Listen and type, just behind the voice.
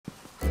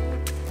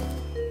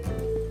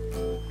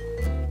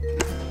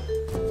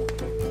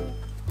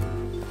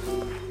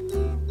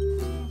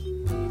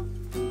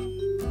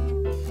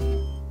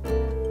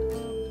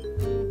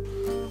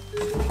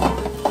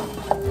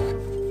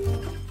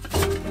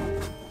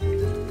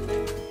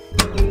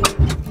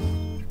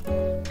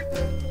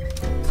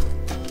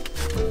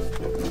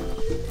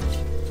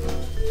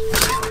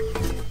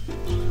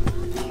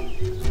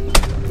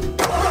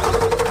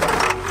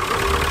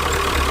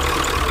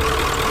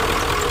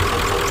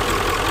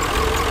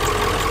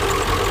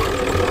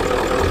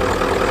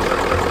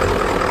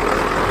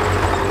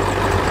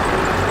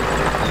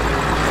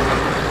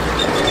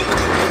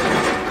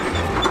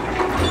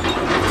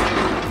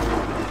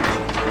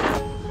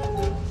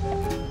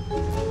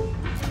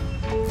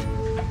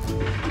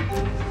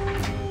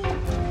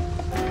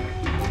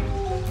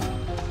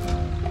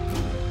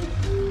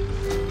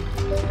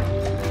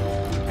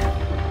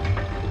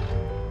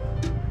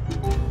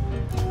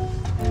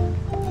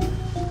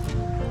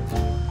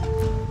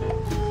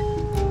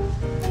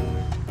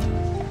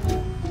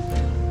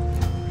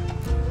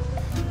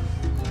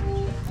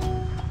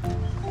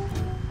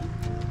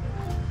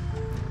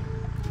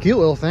cute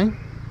little thing.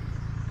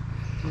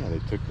 Yeah, they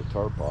took the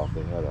tarp off.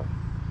 They had a...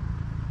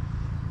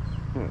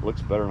 It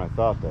looks better than I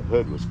thought. The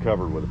hood was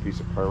covered with a piece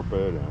of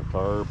carpet and a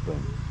tarp,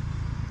 and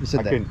You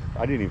said I didn't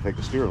even think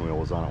the steering wheel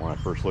was on it when I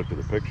first looked at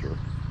the picture.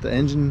 the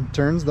engine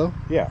turns though?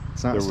 Yeah,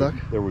 it's not stuck.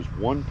 There was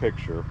one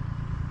picture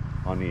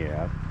on the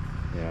ad,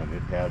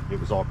 and it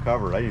was all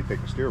covered. I didn't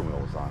think the steering wheel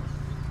was on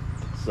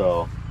it.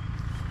 So,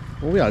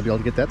 well, we ought to be able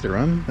to get that to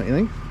run, don't you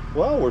think?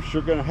 well, we're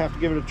sure gonna have to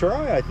give it a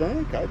try. I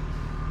think.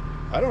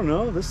 I don't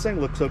know. This thing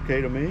looks okay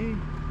to me.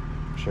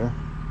 Sure.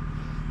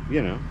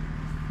 You know,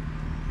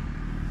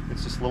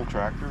 it's just a little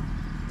tractor.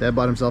 Dad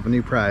bought himself a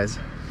new prize.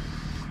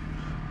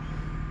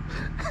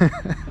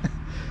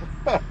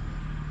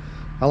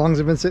 How long has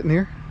it been sitting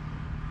here?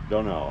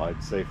 Don't know.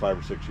 I'd say 5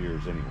 or 6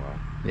 years anyway.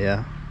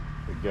 Yeah.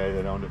 The guy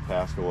that owned it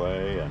passed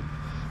away,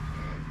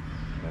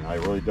 and I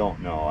really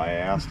don't know. I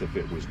asked if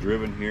it was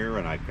driven here,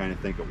 and I kind of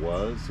think it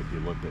was, if you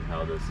looked at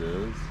how this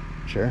is.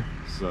 Sure.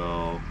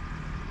 So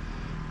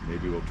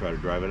maybe we'll try to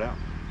drive it out.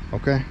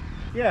 Okay.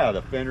 Yeah,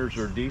 the fenders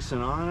are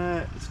decent on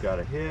it. It's got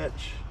a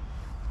hitch.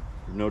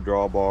 There's no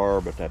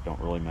drawbar, but that don't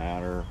really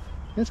matter.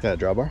 It's got a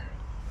drawbar.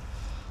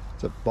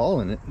 It's a ball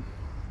in it.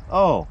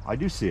 Oh, I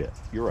do see it.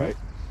 You're right.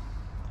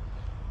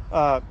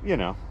 You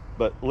know,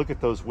 but look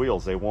at those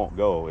wheels. They won't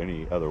go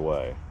any other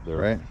way. They're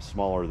right.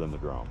 Smaller than the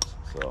drums.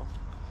 So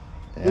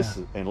Yeah. this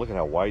is, and look at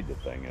how wide the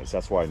thing is.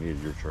 That's why I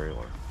needed your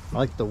trailer. I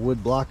like the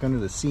wood block under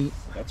the seat.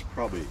 That's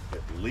probably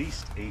at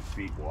least 8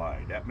 feet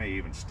wide. That may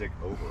even stick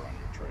over on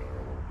your trailer a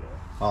little bit.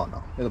 Oh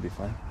no, it'll be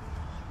fine.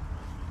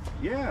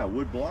 Yeah,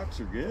 wood blocks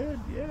are good.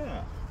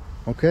 Yeah.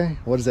 Okay,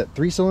 what is that,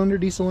 3-cylinder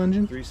diesel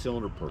engine?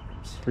 3-cylinder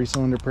Perkins.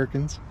 3-cylinder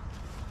Perkins.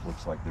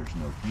 Looks like there's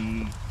no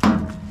key,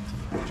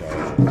 which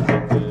I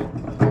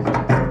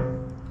expected.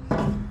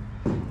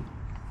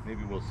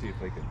 Maybe we'll see if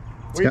they can.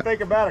 What do you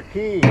think about a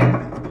key?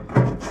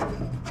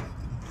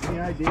 Any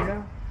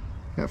idea?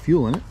 Got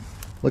fuel in it.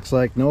 Looks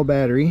like no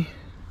battery,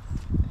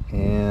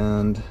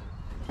 and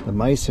the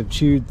mice have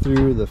chewed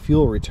through the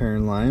fuel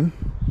return line.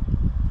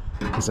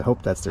 At least I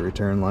hope that's the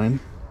return line.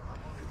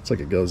 Looks like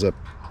it goes up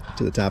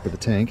to the top of the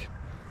tank.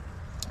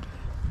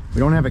 We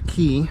don't have a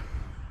key,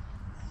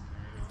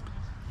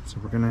 so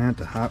we're gonna have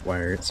to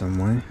hotwire it some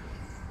way.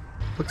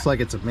 Looks like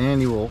it's a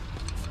manual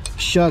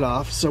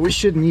shut-off, so we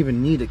shouldn't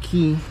even need a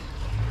key.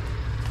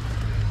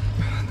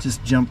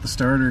 Just jump the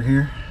starter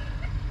here.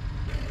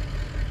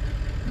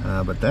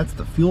 But that's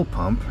the fuel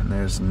pump, and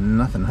there's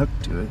nothing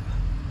hooked to it.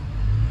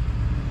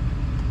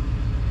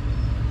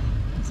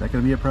 Is that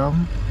gonna be a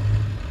problem?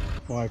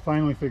 Well, I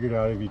finally figured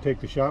out if you take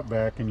the shop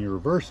back and you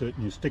reverse it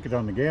and you stick it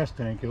on the gas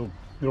tank,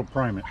 it'll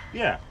prime it.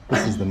 Yeah.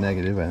 This is the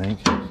negative, I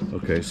think.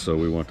 Okay, so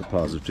we want the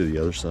positive to the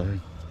other side?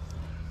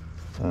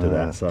 To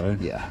that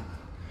side? Yeah.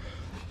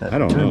 That I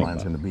don't return know.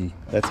 line's gonna be.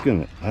 That's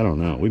gonna, I don't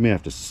know. We may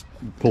have to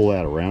pull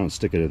that around and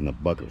stick it in the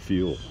bucket of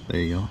fuel. There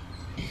you go.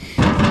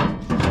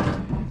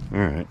 All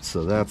right,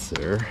 so that's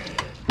there.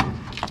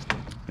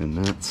 And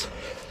that's,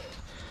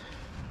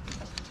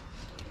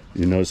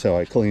 you notice how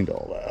I cleaned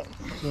all that.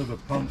 So the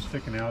pump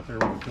sticking out there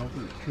with the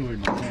filter is truly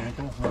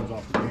mechanical, runs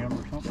off the cam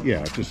or something? Yeah,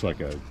 it's just like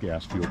a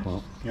gas fuel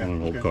pump Yeah, on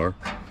an old okay. car.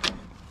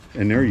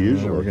 And they're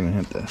usually, We're gonna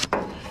have to.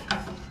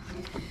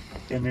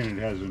 And then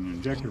it has an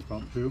injector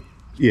pump too?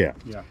 yeah.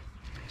 Yeah.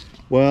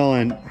 Well,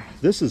 and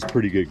this is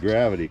pretty good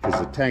gravity because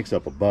the tank's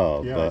up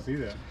above, Yeah, I but see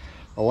that.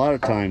 a lot of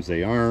times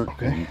they aren't.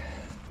 Okay. And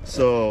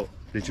so,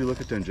 did you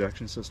look at the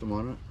injection system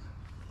on it?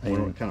 I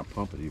wonder I- what kind of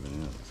pump it even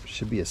is.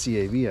 Should be a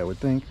CAV, I would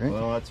think, right?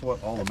 Well, that's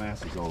what all the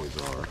Masseys always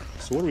are.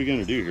 So what are we going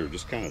to do here?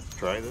 Just kind of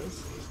try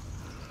this?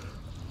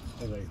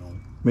 I don't know.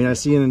 I mean, I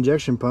see an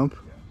injection pump.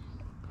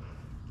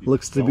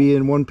 Looks to be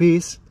in one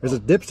piece. There's a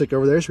dipstick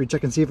over there. Should we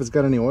check and see if it's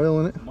got any oil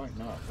in it? Might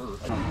not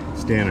hurt.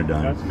 Standard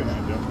That's going to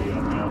end up being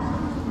a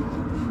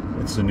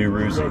mess. It's the new Go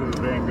to Ruzi.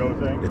 the Van Gogh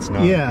thing. It's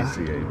not Yeah. a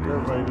CAV.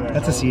 Everybody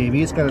That's a CAV.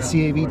 It's got a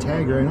CAV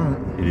tag right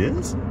on It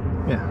is? it.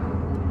 Yeah.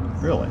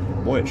 Really?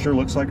 Boy, it sure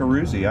looks like a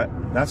Ruzi.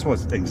 That's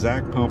what's the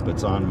exact pump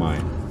that's on my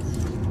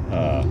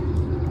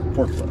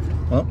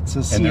forklift. Well, it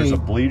says And there's a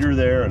CAV. bleeder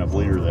there and a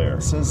bleeder there.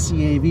 It says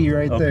CAV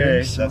right there.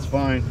 Okay, that's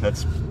fine.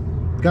 That's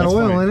Got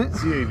oil fine. in it.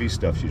 CAV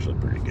stuff's usually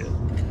pretty good.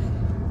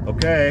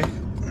 Okay.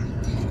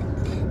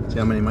 See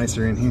how many mice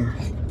are in here.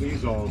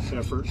 These all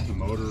separate, the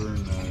motor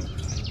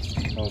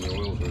and all the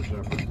oils are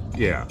separate.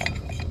 Yeah.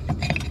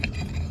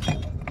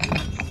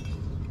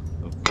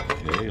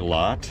 Okay, a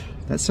lot.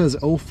 That says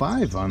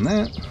 05 on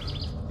that.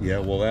 Yeah,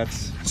 well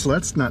that's, So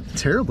that's not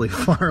terribly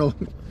far.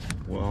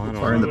 well, I don't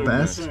Far in know. the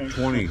past. It's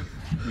 20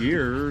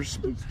 years.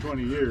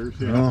 20 years,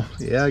 yeah. Oh,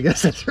 yeah, I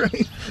guess that's right.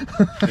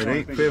 It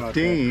ain't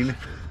 15.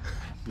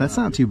 That's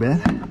not too bad.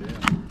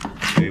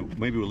 Okay,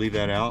 maybe we'll leave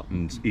that out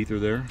and ether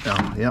there.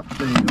 Oh, yep.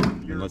 There you go.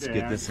 Your Let's get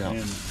dad this out.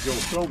 And Joe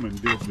Tillman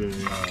did the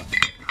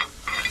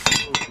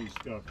trophy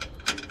stuff.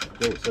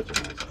 That was such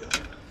a nice guy.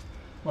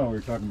 Well, we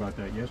were talking about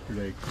that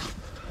yesterday.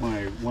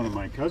 One of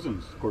my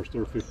cousins, of course,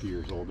 they're 50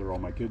 years old. They're all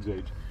my kids'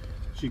 age.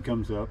 She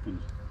comes up and,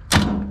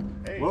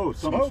 Hey, whoa,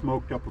 something smoke.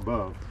 smoked up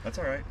above. That's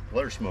all right.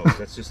 Let her smoke.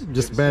 That's just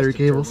Just battery a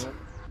cables.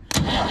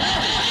 turbo.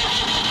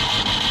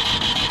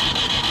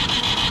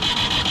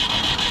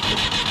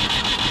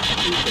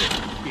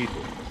 Ether.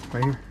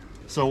 Right here.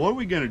 So what are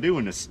we gonna do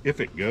in this if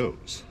it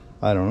goes?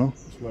 I don't know.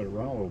 Just let it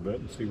run a little bit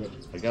and see what.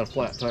 I got a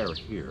flat tire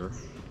here.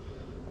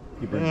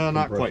 You bring Yeah, the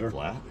not quite compressor.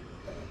 flat.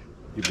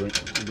 You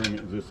bring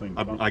it. This thing.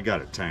 I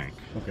got it tank.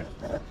 Okay.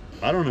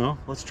 I don't know.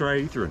 Let's try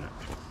Ethernet.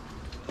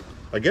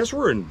 I guess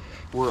we're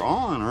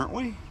on, aren't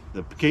we?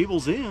 The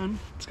cable's in.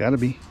 It's got to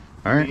be.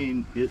 All I right.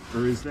 mean,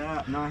 or is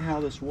that not how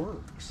this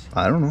works?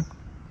 I don't know.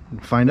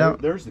 Find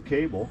out. There's the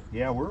cable.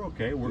 Yeah, we're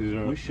okay.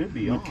 We should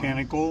be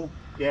mechanical. on.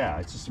 Yeah,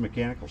 it's just a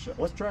mechanical shot.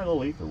 Let's try a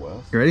little ether,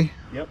 Wes. You ready?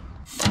 Yep.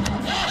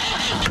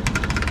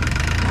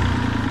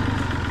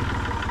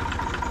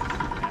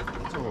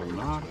 That's a little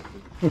knock.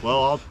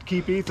 Well, I'll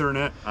keep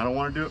Ethernet. I don't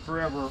want to do it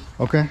forever.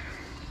 Okay.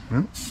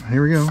 Well,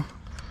 here we go.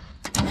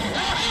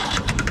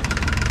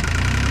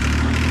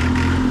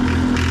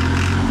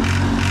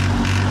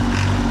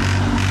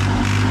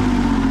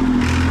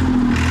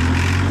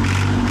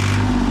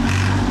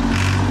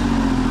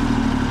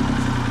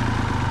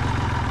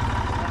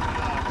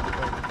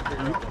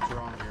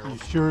 You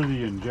sure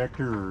the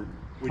injector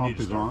pump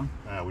is on?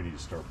 We need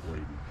to start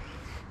bleeding.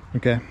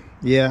 Okay.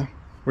 Yeah.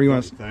 Where you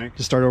want to Think?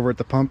 just start over at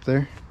the pump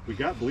there? We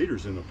got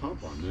bleeders in the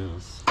pump on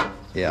this.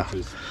 Yeah.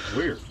 Which is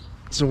weird.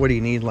 So what do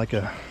you need? Like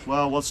a...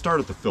 Well, let's start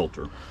at the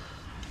filter.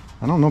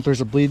 I don't know if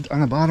there's a bleed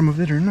on the bottom of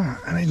it or not.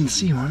 I didn't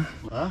see one.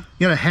 Huh?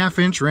 You got a 1/2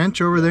 inch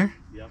wrench over there?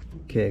 Yep.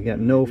 Okay, I got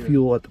no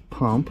fuel at the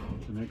pump,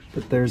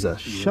 but there's a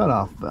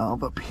shutoff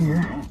valve up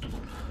here.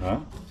 Huh?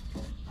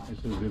 It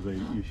says if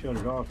you shut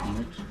it off, the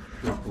next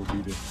step will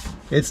be to.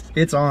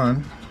 It's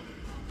on.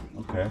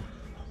 Okay.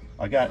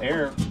 I got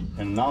air and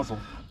a nozzle.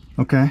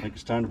 Okay. I think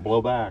it's time to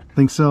blow back.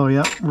 Think so,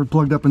 yep. We're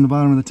plugged up in the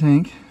bottom of the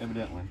tank.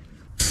 Evidently.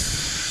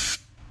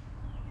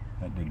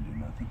 That didn't do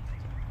nothing.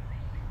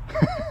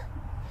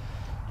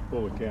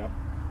 Pull the cap.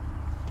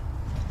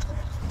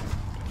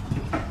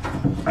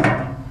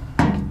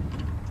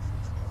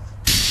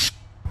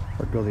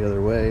 Or go the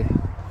other way.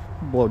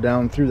 Blow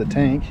down through the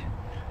tank.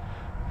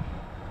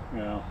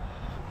 Yeah.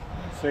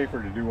 It's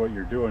safer to do what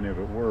you're doing if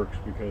it works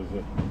because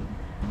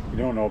you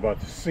don't know about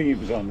the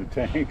seams on the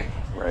tank.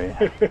 Right.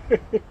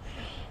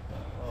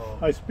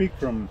 I speak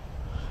from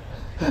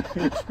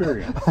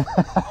experience.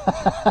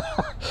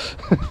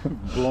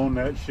 Blown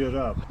that shit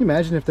up. Can you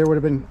imagine if there would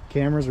have been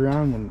cameras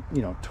around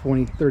when,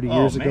 20, 30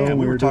 years ago when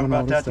we were talking doing all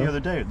about this that stuff? the other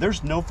day.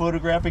 There's no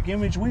photographic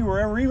image we were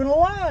ever even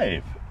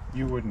alive.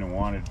 You wouldn't have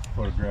wanted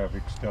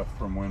photographic stuff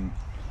from when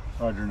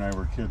Roger and I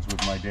were kids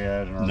with my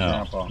dad and our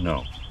grandpa.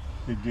 No.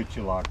 They'd get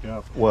you locked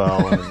up.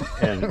 Well,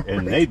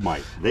 and they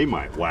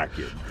might whack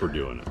you for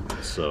doing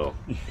it. So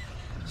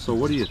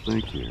what do you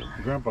think here?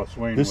 Grandpa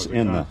Swain This was a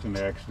in the- constant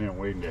accident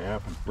waiting to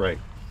happen. Right.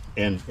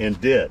 And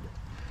did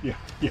Yeah.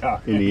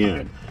 in the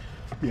end.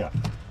 Yeah.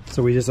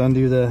 So we just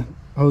undo the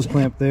hose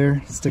clamp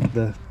there, stick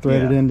the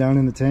threaded Yeah. end down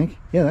in the tank.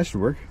 Yeah, that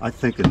should work. I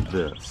think of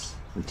this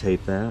and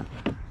tape that.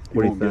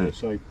 What do you won't get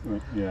think?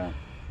 yeah.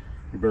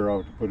 You better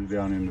off to put it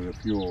down into the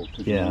fuel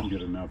because Yeah. you won't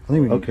get enough. I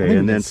think we can- Okay,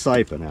 and then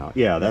siphon out.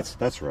 Yeah,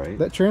 that's right.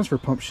 That transfer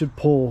pump should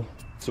pull.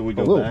 So we a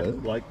go little back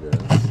bit. like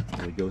this.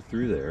 And we go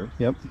through there.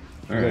 Yep. All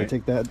We gotta right.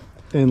 take that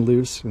end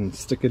loose and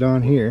stick it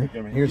on here.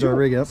 Here's our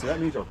rig up. So that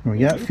means our We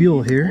got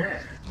fuel here.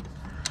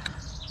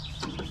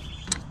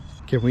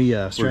 Can we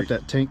strap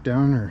that tank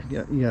down, or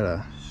you got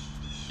a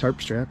tarp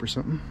strap or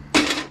something?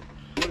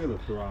 Look at the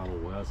throttle,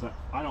 Wes.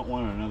 I don't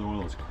want another one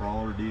of those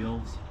crawler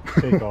deals.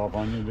 Take off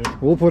on you,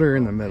 dude. We'll put her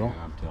in the middle.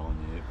 I'm telling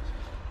you.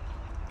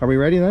 Are we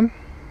ready then?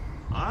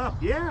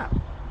 Yeah.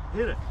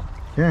 Hit it.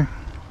 Yeah.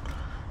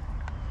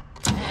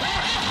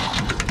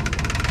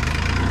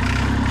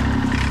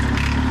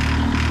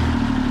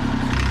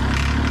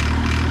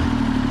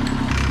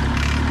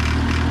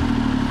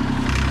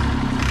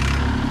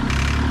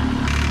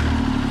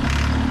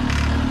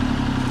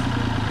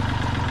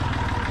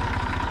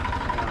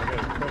 I got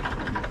a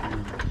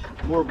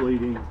question. More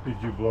bleeding. Did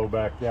you blow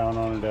back down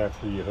on it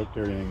after you hooked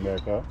everything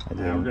back up? I Yeah,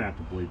 we're did. gonna have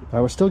to bleed the I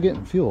was still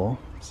getting fuel,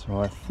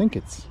 so I think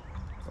it's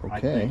I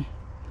okay. think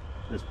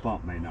this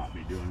pump may not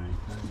be doing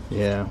anything.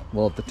 Yeah.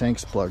 Well, if the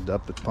tank's plugged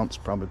up, the pump's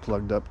probably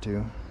plugged up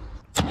too.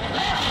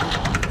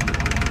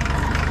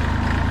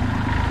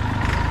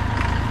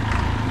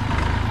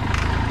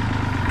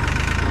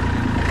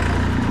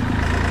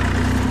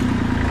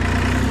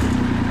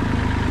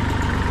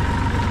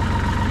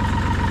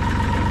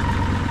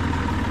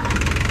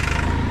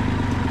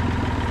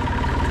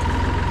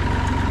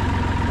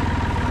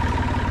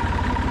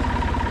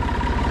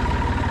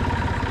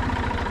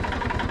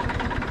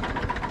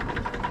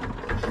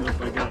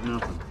 Nope, I got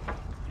nothing.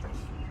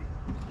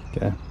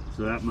 Okay.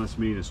 So that must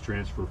mean his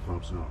transfer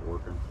pump's not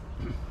working.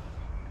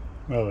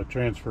 Well, the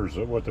transfer's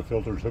what the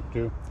filter's hooked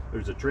to.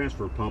 There's a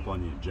transfer pump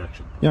on the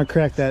injection pump. You know,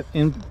 crack that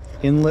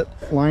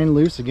inlet line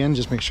loose again.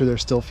 Just make sure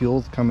there's still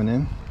fuel coming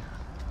in.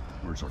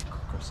 Where's our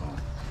croissant?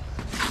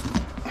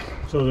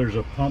 So there's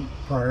a pump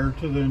prior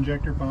to the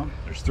injector pump?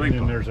 There's three And then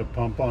pumps. there's a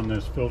pump on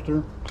this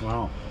filter?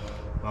 Wow.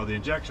 Well, the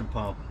injection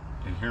pump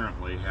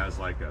inherently has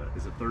like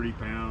is it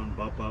 30-pound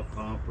bump up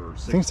pump or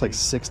 60? I think it's like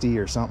 60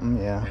 or something.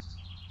 Yeah.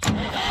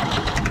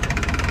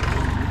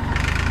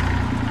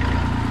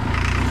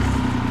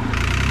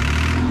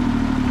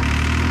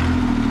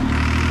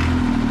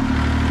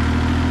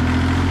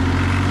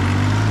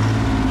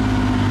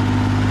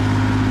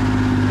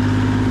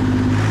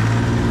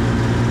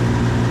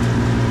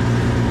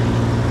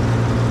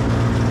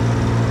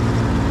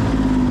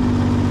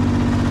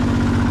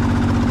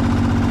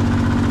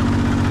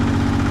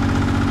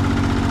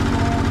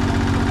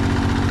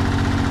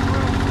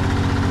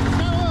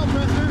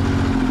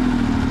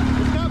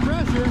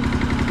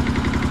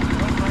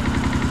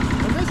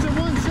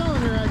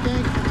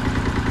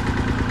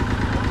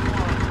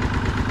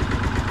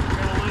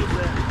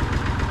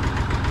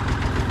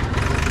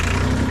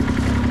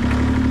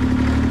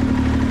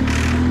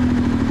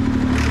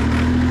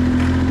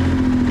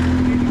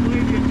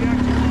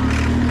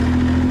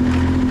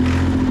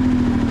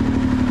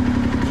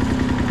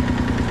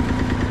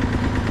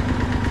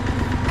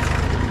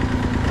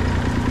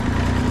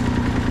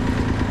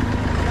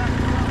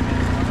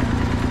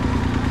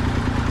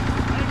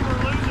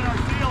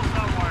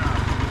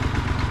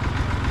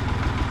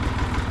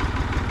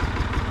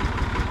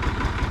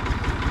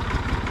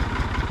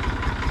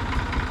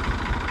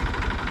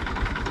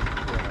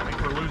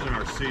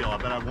 seal. I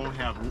bet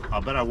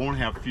I won't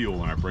have fuel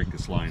when I break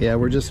this line. Yeah,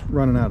 we're just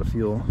running out of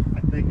fuel.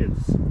 I think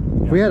it's.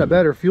 If we had a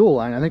better fuel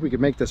line, I think we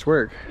could make this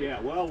work. Yeah,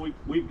 well,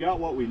 we've got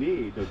what we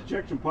need. The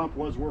injection pump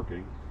was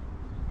working.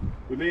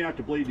 We may have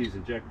to bleed these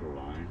injector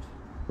lines.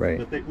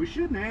 Right. But we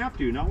shouldn't have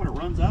to, not when it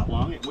runs out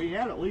long. We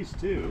had at least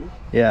 2.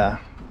 Yeah,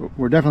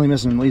 we're definitely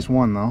missing at least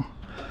 1 though.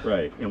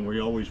 Right, and we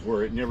always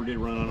were. It never did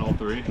run on all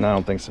 3. No, I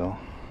don't think so.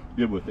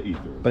 Did with the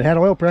ether. But it had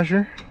oil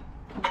pressure.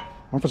 I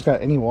wonder if it's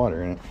got any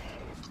water in it.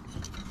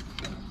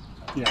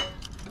 Yeah.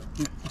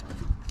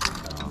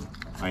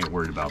 I ain't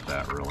worried about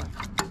that really.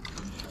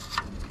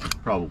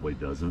 Probably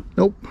doesn't.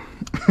 Nope.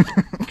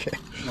 Okay.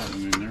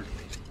 Nothing in there.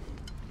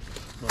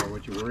 Well,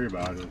 what you worry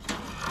about is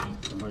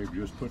somebody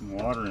just putting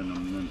water in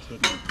them and then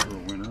sitting there for a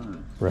winter.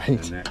 Right.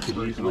 And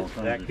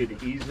that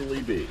could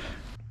easily be.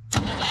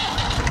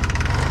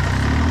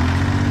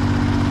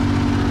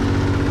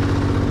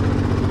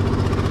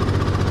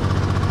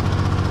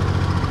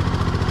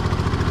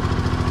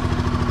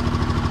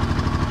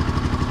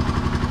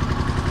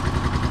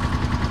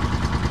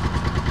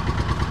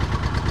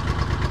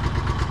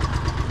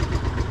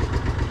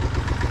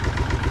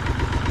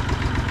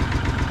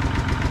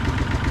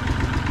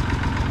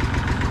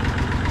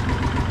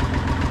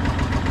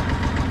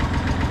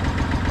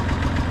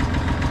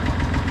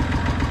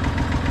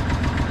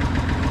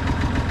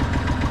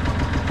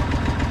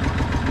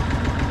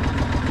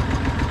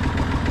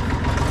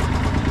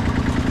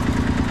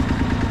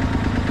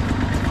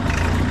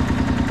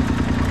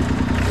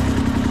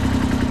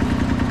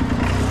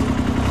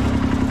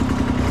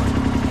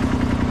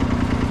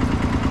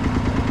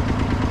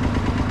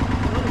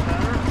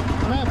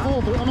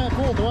 I'm at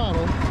full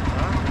throttle.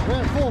 Huh? We're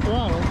at full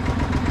throttle.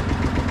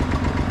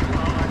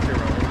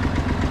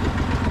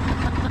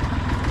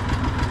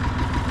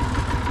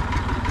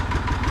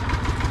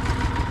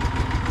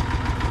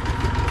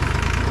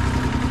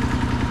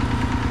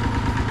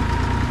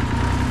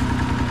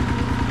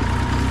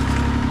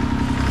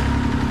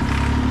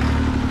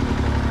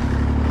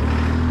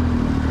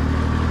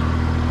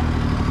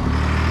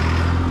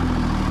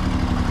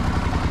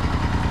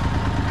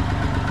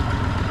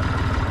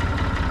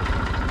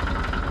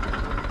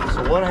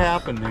 What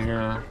happened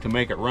there to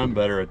make it run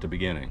better at the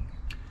beginning?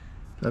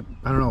 I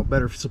don't know,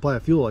 better supply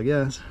of fuel, I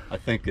guess. I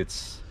think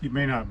it's... You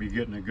may not be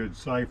getting a good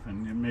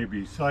siphon. It may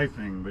be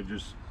siphoning, but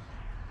just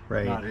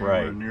not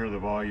anywhere near the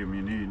volume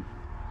you need.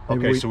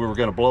 Okay, so we were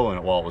going to blow in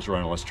it while it was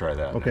running. Let's try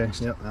that. Okay,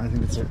 next. yep, I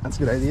think that's a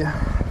good idea.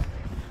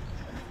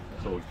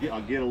 So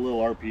I'll get a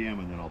little RPM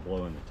and then I'll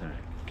blow in the tank.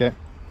 Okay.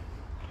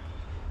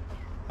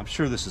 I'm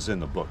sure this is in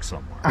the book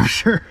somewhere. I'm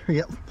sure,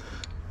 yep.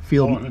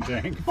 All in the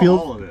tank.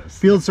 All of this.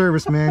 Field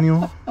service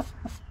manual.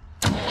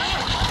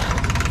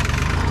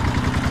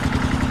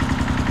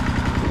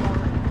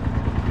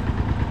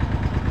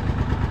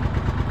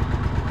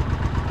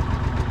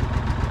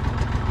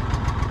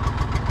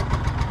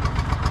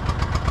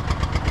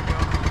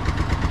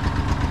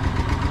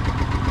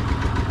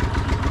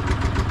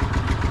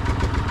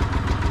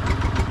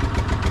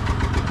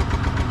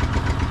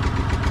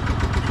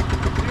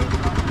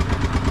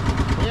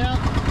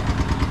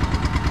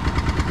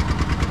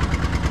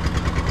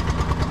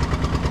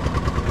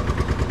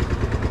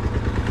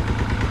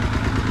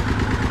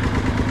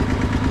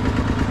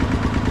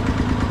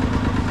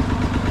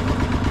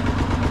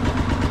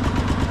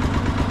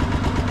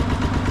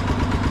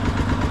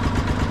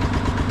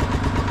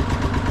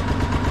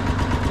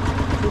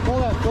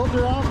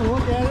 Filter off and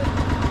look at it.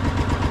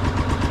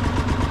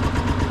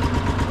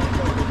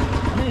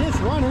 I mean, it's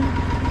running.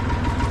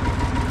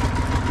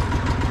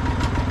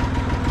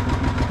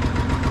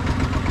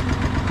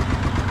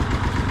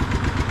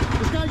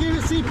 Just gotta give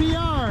it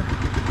CPR.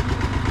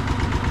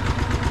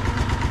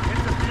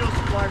 It's a fuel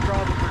supply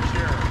problem for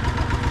sure.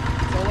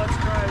 So let's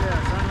try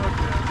this. Unhook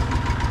this.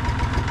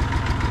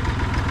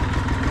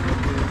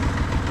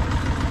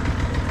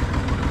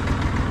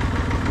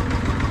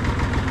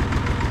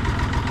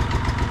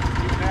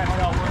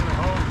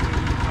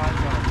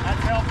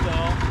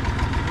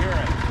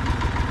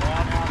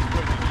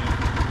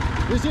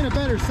 Just in a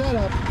better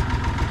setup.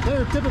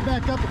 Better tip it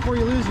back up before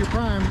you lose your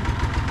prime. I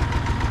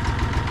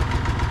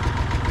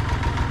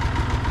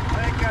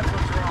think that's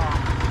what's wrong.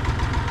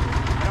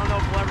 I don't know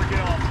if we'll ever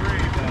get all 3,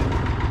 but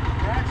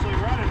we're actually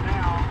running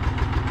now.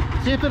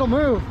 See if it'll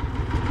move.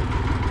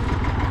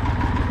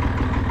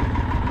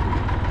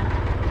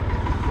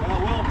 Well,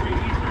 it will if we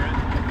ether it.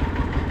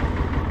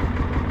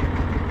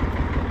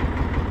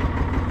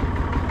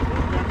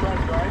 We're going to try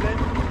to drive it.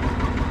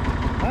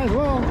 Might as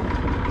well.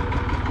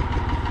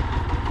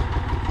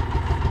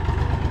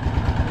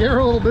 Give her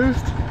a little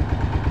boost. Hey,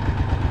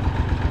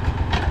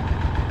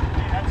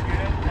 that's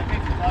good. That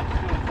makes it lots of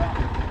good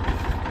something.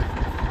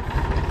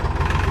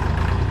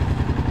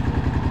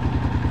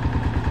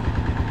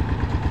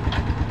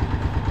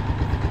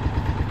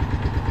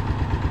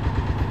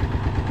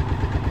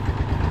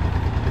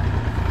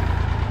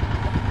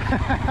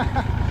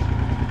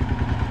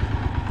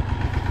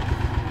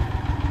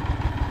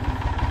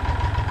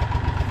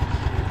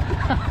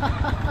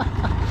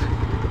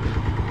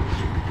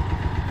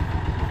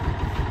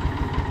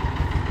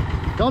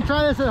 Don't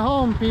try this at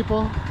home,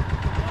 people.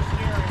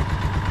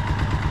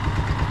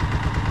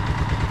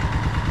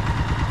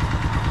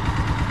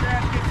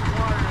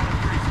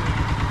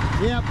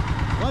 Yep,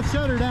 let's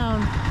shut her down.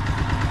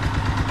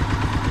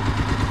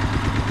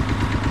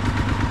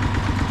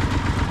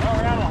 Well,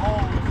 we're out of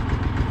hole.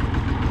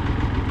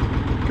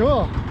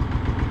 Cool.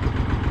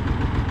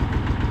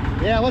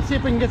 Yeah, let's see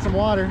if we can get some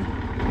water.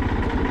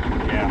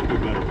 Yeah, we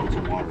better put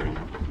some water in.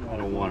 I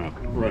don't want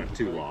to run it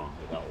too long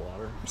without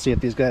water. See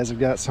if these guys have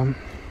got some.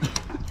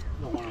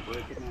 Don't want to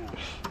break it now.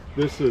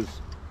 This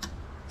is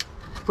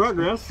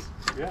progress.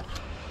 Yeah.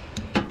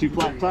 2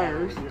 flat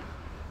tires.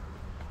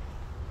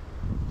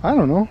 I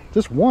don't know,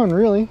 just one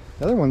really.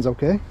 The other one's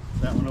okay.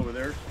 That one over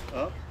there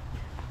up?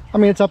 I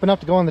mean, it's up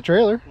enough to go on the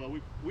trailer. Well,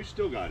 we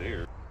still got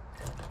air.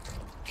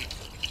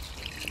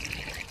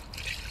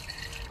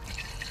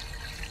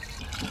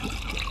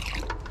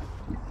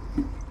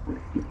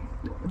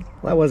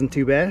 Well, that wasn't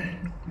too bad.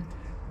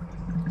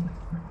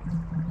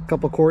 A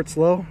couple quarts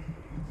low.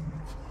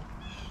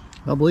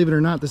 Well, believe it or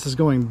not, this is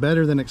going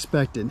better than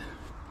expected.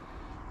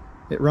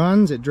 It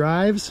runs, it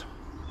drives,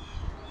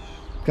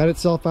 got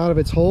itself out of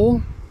its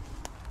hole.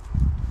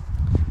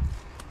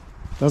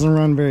 Doesn't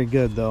run very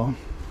good though.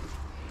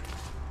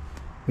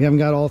 We haven't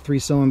got all 3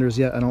 cylinders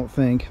yet, I don't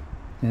think.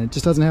 And it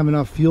just doesn't have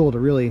enough fuel to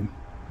really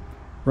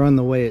run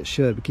the way it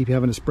should. We keep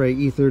having to spray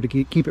ether to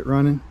keep it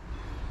running.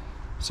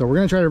 So we're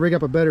gonna try to rig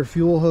up a better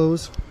fuel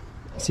hose,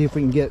 see if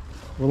we can get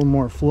a little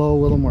more flow, a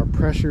little more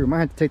pressure. We might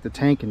have to take the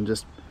tank and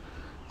just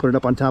put it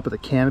up on top of the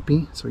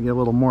canopy so we get a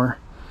little more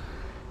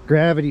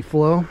gravity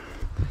flow.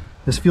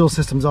 This fuel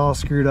system's all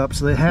screwed up.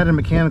 So they had a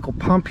mechanical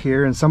pump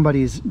here and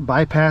somebody's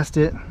bypassed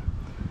it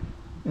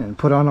and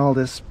put on all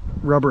this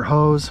rubber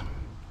hose.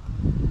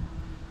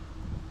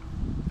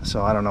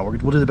 So I don't know,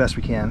 we'll do the best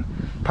we can.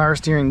 Power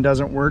steering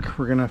doesn't work.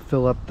 We're gonna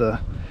fill up the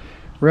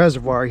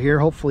reservoir here.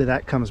 Hopefully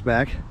that comes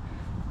back.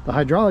 The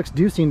hydraulics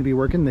do seem to be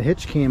working. The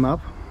hitch came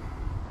up.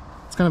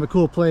 It's kind of a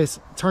cool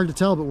place. It's hard to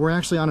tell, but we're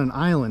actually on an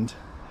island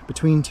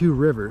between 2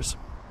 rivers.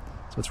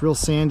 So it's real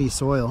sandy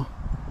soil.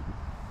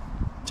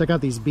 Check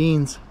out these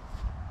beans.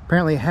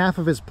 Apparently half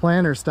of his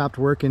planter stopped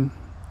working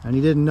and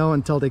he didn't know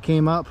until they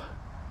came up.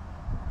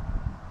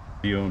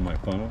 You own my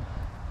funnel?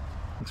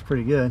 Looks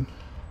pretty good.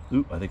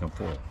 Ooh, I think I'm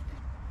full.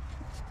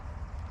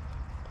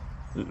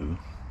 Ooh,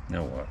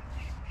 now what?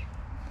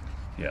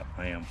 Yeah,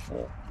 I am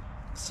full.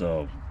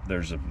 So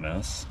there's a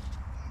mess.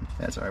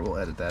 That's all right, we'll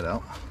edit that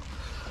out.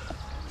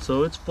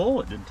 So it's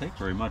full. It didn't take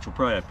very much. We'll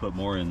probably have to put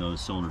more in.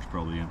 Those cylinders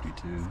probably empty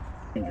too.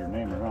 Change your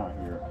name or not,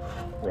 you're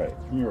Right.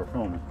 you're a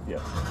filming.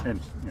 Yeah. And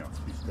you know,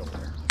 he's still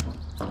there.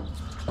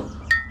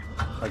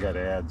 I got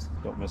ads.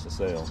 Don't miss a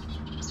sale.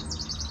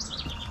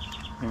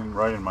 And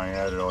right in my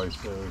ad it always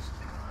says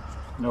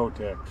no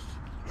text.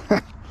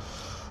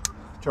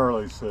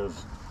 Charlie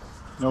says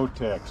no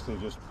text. They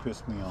just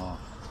pissed me off.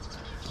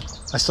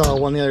 I saw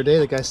one the other day.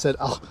 The guy said,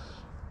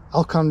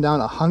 I'll come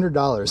down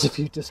 $100 if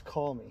you just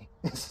call me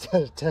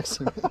instead of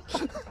texting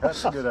me.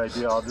 That's a good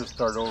idea. I'll just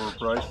start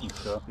overpricing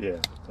stuff. Yeah,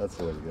 that's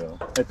the way to go.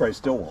 They probably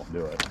still won't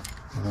do it.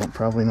 Well,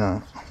 probably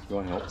not. You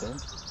want help then?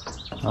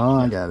 Oh,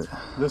 I got it.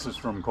 This is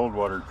from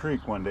Coldwater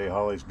Creek. One day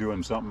Holly's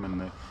doing something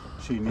and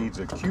she needs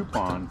a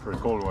coupon for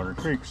Coldwater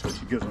Creek, so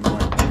she gives them my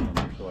phone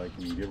number so I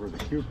can give her the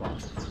coupon.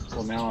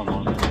 Well, now I'm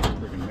on the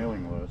freaking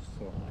mailing list.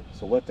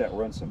 So let that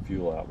run some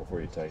fuel out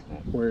before you tighten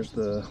it. Where's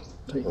the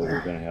Or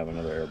we're going to have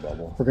another air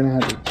bubble. We're gonna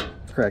have to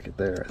crack it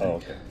there, I think. Oh,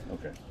 okay,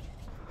 okay.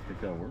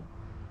 Think that'll work?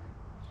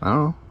 I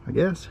don't know, I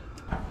guess.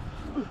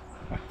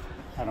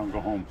 I don't go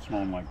home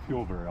smelling like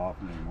fuel very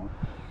often anymore.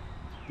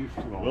 Used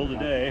to all the time.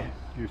 Today.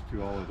 Used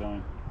to all the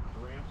time.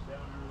 Ramps down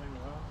and everything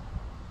well?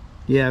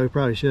 Yeah, we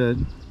probably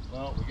should.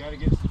 Well, we got to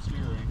get some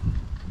steering.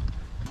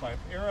 If I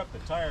air up the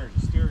tires,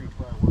 the steering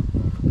will probably work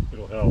better.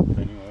 It'll help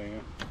anyway.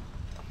 Yeah.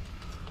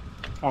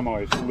 I'm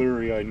always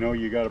leery. I know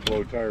you got to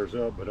blow tires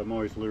up, but I'm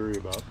always leery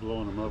about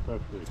blowing them up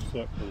after they've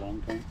set for a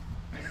long time.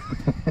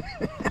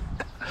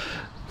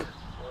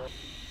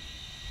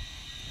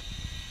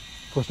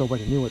 Of course,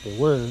 nobody knew what they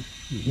were.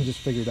 He just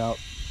figured out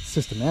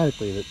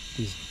systematically that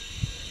these...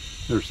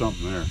 There's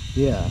something there.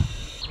 Yeah.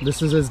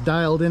 This is as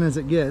dialed in as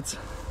it gets.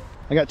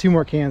 I got 2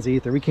 more cans of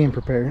ether. We came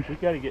prepared. We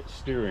got to get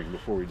steering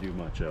before we do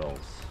much else.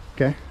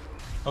 Okay.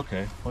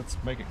 Okay, let's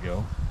make it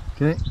go.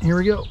 Okay, here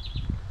we go.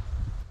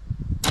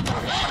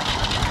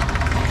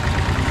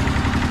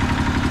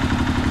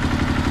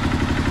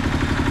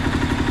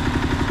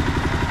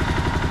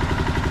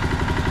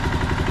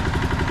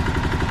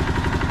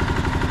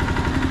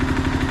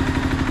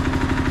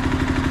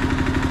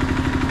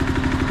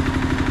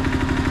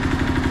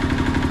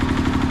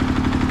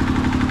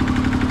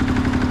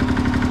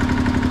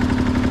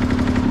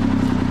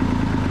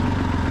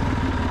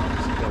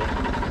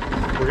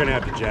 We're gonna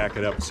have to jack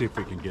it up and see if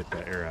we can get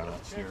that air out of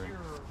the steering.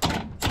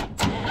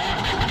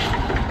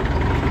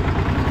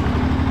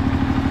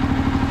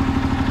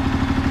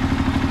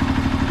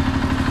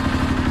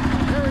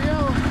 There we go.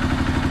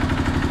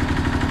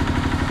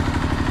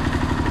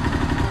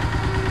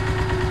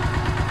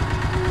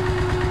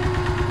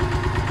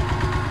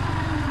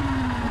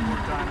 One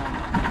more time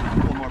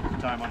on the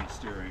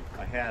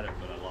I had it,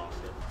 but I lost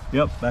it.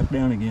 Yep, back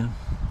down again.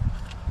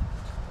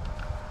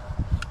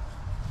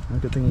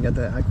 Good thing you got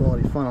that high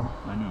quality funnel.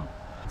 I know.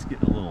 It's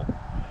getting a little,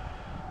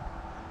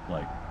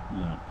 like,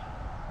 limp.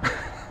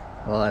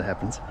 Well, that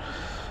happens.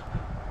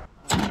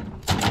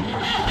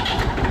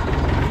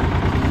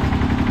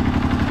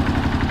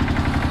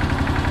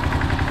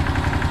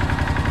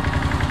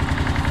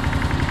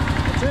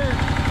 That's it.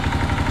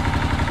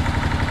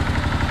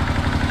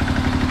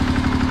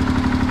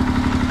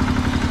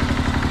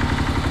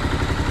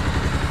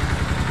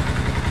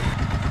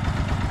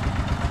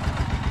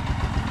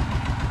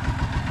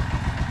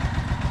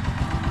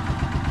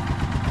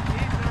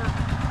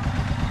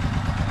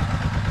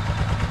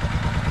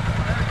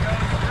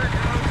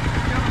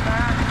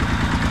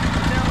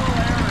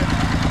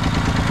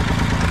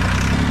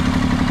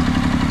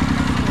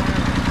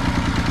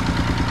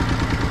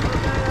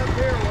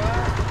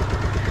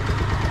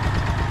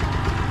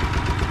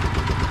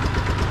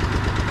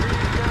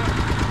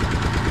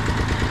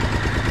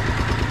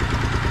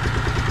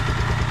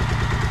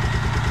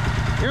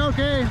 You're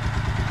okay.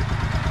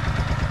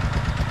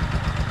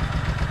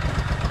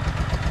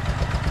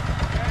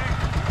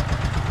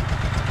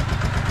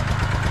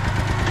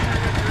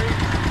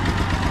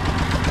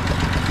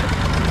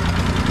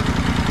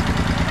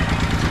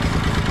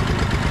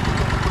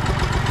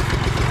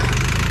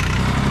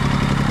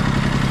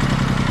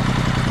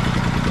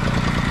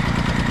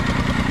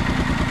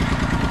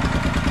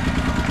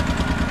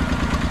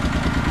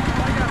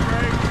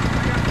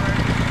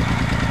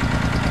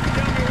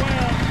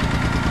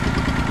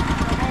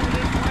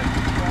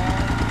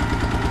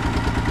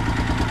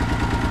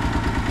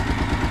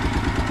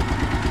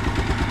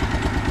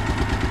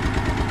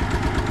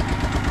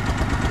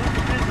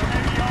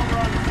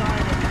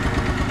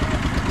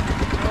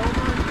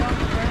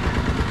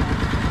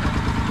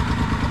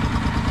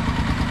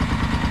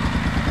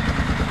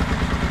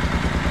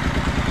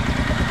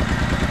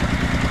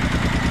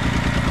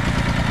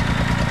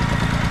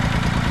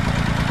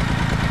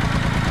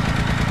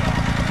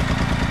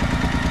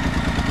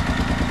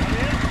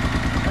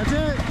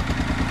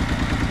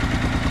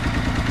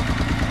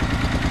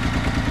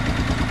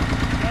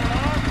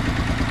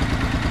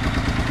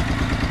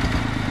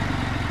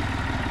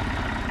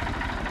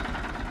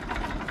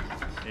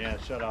 Yeah,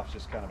 shut off's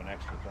just kind of an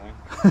extra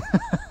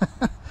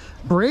thing.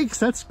 Brakes?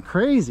 That's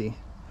crazy.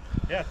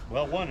 Yeah,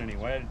 well, one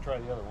anyway. I didn't try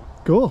the other one.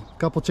 Cool.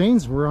 Couple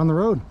chains. We're on the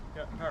road.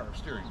 Got power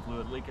steering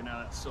fluid leaking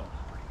out of it, so.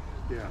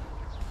 Yeah.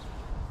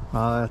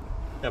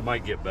 That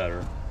might get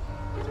better.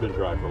 It's been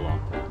dry for a long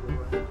time.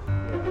 Yeah,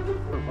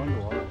 we're fun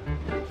to watch.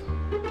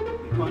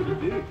 It's fun to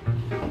do.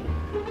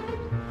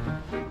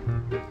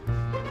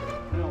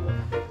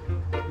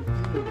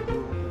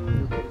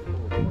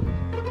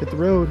 Hit the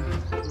road.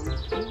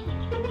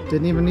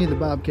 Didn't even need the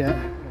Bobcat.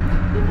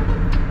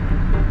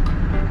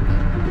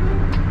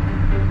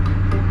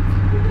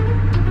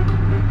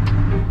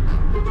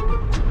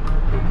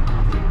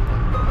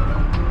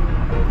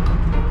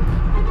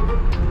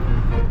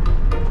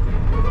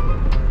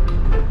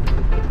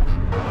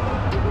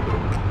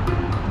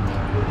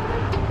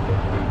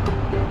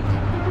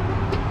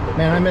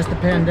 Man, I missed the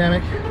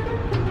pandemic.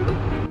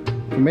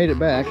 We made it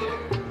back.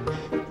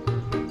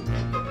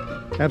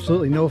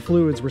 Absolutely no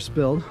fluids were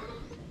spilled.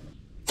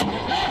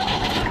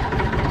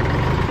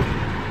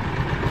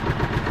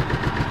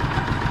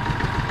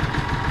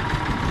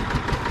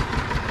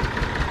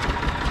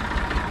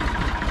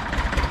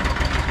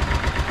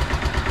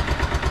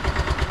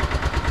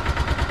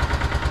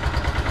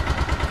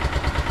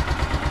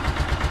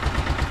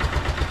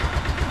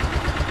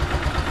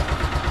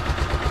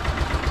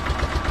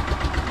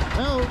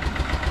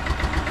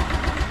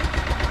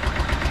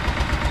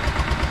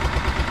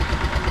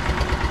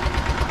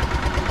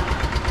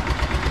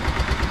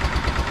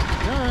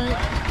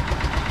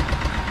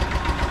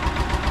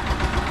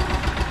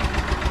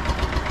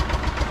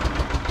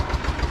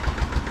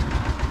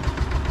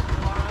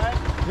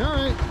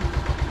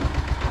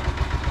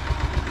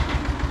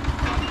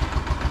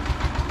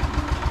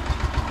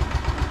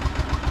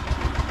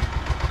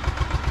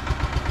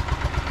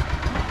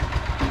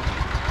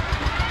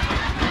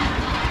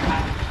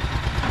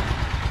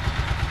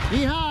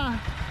 Yeehaw!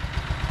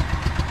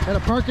 Gotta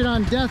park it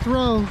on death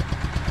row.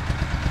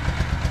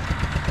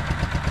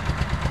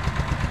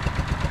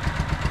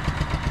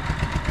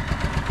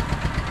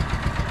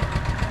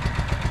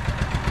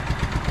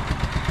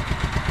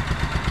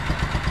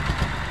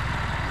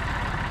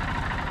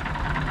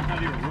 I'm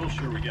not even real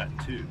sure we got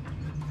two.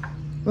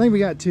 I think we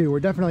got two. We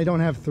definitely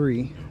don't have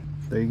three.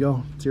 There you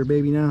go. It's your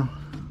baby now.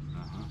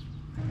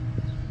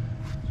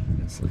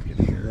 Let's look at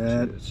here.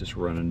 That, it's just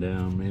running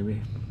down,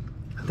 maybe.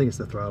 I think it's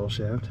the throttle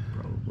shaft.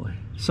 Probably.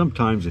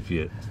 Sometimes if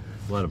you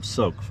let them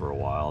soak for a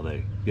while,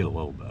 they get a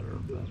little better.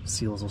 But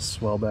Seals will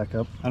swell back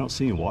up. I don't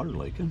see any water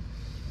leaking.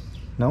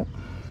 Nope.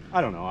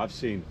 I don't know. I've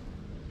seen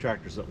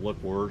tractors that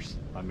look worse.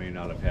 I may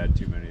not have had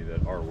too many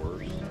that are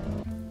worse.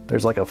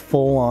 There's like a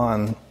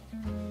full-on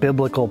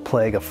biblical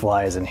plague of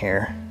flies in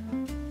here.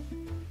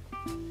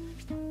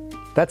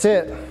 That's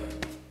it.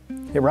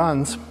 It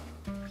runs,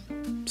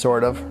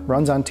 sort of.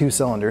 Runs on 2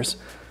 cylinders.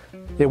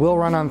 It will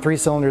run on 3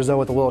 cylinders though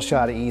with a little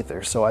shot of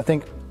ether, so I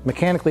think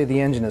mechanically the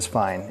engine is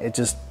fine. It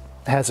just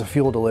has a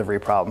fuel delivery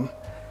problem.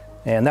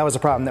 And that was a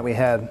problem that we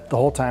had the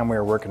whole time we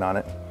were working on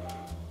it.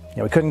 You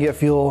know, we couldn't get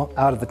fuel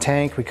out of the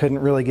tank, we couldn't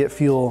really get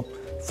fuel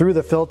through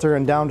the filter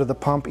and down to the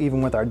pump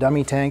even with our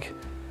dummy tank.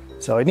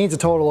 So it needs a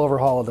total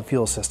overhaul of the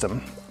fuel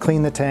system.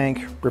 Clean the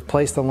tank,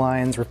 replace the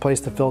lines, replace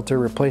the filter,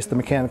 replace the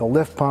mechanical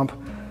lift pump,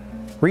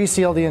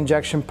 reseal the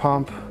injection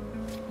pump,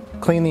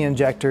 clean the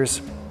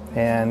injectors,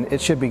 and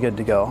it should be good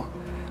to go.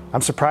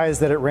 I'm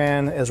surprised that it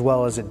ran as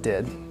well as it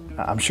did.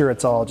 I'm sure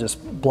it's all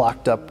just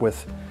blocked up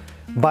with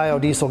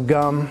biodiesel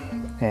gum,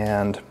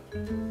 and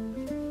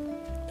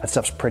that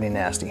stuff's pretty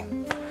nasty.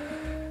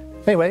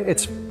 Anyway,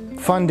 it's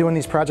fun doing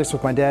these projects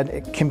with my dad.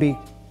 It can be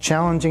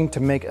challenging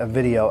to make a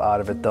video out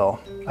of it though.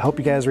 I hope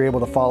you guys are able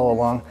to follow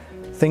along.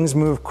 Things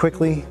move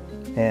quickly,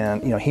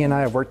 and he and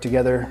I have worked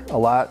together a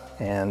lot,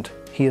 and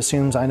he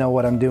assumes I know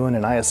what I'm doing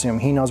and I assume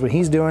he knows what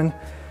he's doing,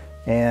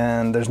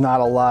 and there's not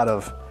a lot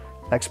of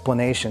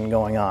explanation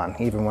going on.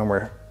 Even when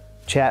we're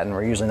chatting,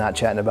 we're usually not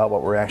chatting about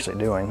what we're actually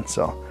doing,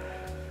 so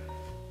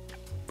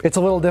it's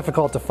a little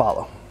difficult to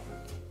follow.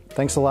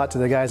 Thanks a lot to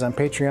the guys on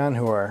Patreon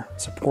who are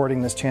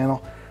supporting this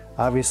channel.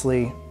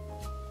 Obviously,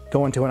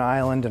 going to an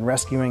island and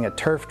rescuing a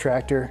turf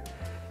tractor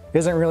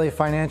isn't really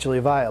financially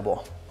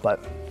viable, but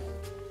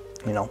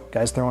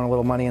guys throwing a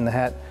little money in the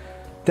hat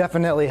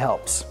definitely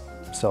helps.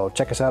 So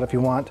check us out if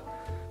you want.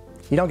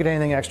 You don't get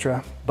anything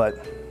extra, but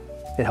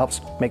it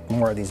helps make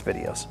more of these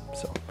videos.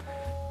 So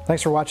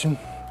thanks for watching,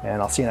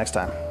 and I'll see you next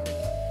time.